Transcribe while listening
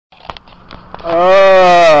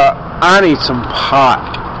I need some pot.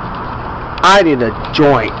 I need a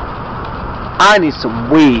joint. I need some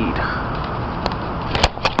weed.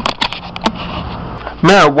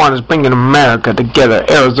 Marijuana is bringing America together.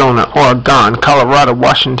 Arizona, Oregon, Colorado,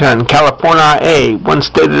 Washington, California, one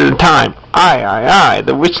state at a time. Aye,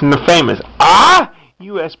 the rich and the famous.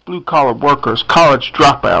 U.S. blue-collar workers, college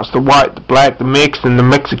dropouts, the white, the black, the mixed, and the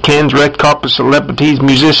Mexicans, red carpet celebrities,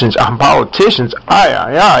 musicians, politicians.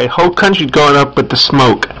 Aye, whole country's going up with the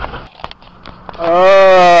smoke.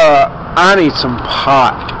 I need some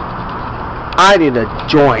pot. I need a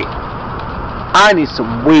joint. I need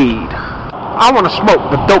some weed. I wanna smoke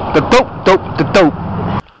the dope.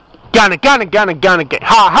 Gonna get high. Gonna get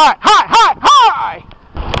high.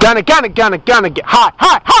 Gonna get high.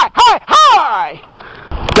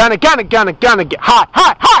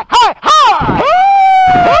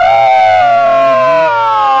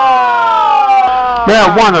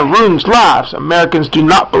 Marijuana ruins lives. Americans do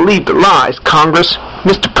not believe the lies. Congress,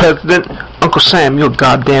 Mr. President, Uncle Sam, your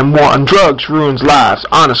goddamn war on drugs ruins lives.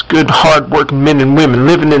 Honest, good, hard-working men and women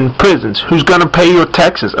living in prisons. Who's gonna pay your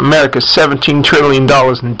taxes? America's $17 trillion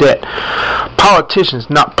in debt. Politicians,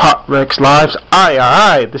 not pot wrecks lives.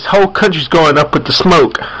 Aye, this whole country's going up with the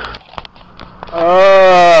smoke.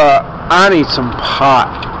 I need some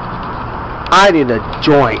pot. I need a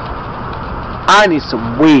joint. I need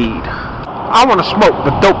some weed. I wanna smoke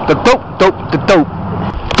the dope.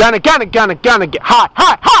 Gonna get high.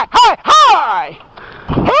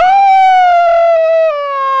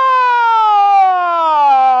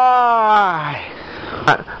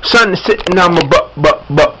 Son is sitting on my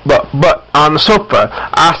butt on the sofa.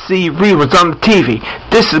 I see reruns on the TV.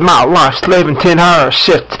 This is my life, slaving 10-hour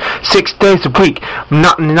shifts, 6 days a week.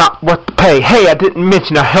 Not what to pay. Hey, I didn't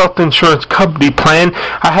mention a health insurance company plan.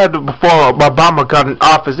 I had it before Obama got in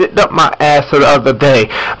office. It up my ass the other day.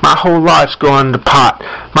 My whole life's going to pot.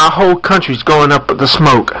 My whole country's going up with the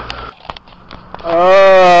smoke.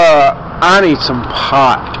 I need some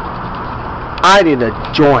pot. I need a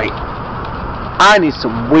joint. I need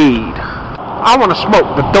some weed. I wanna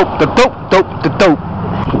smoke the dope.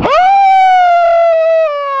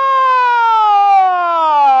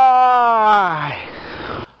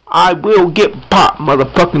 I will get pot.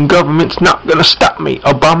 Motherfucking government's not gonna stop me.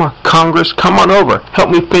 Obama, Congress, come on over. Help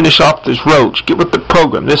me finish off this roach. Get with the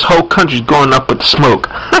program. This whole country's going up with the smoke.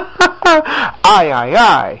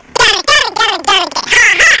 Aye.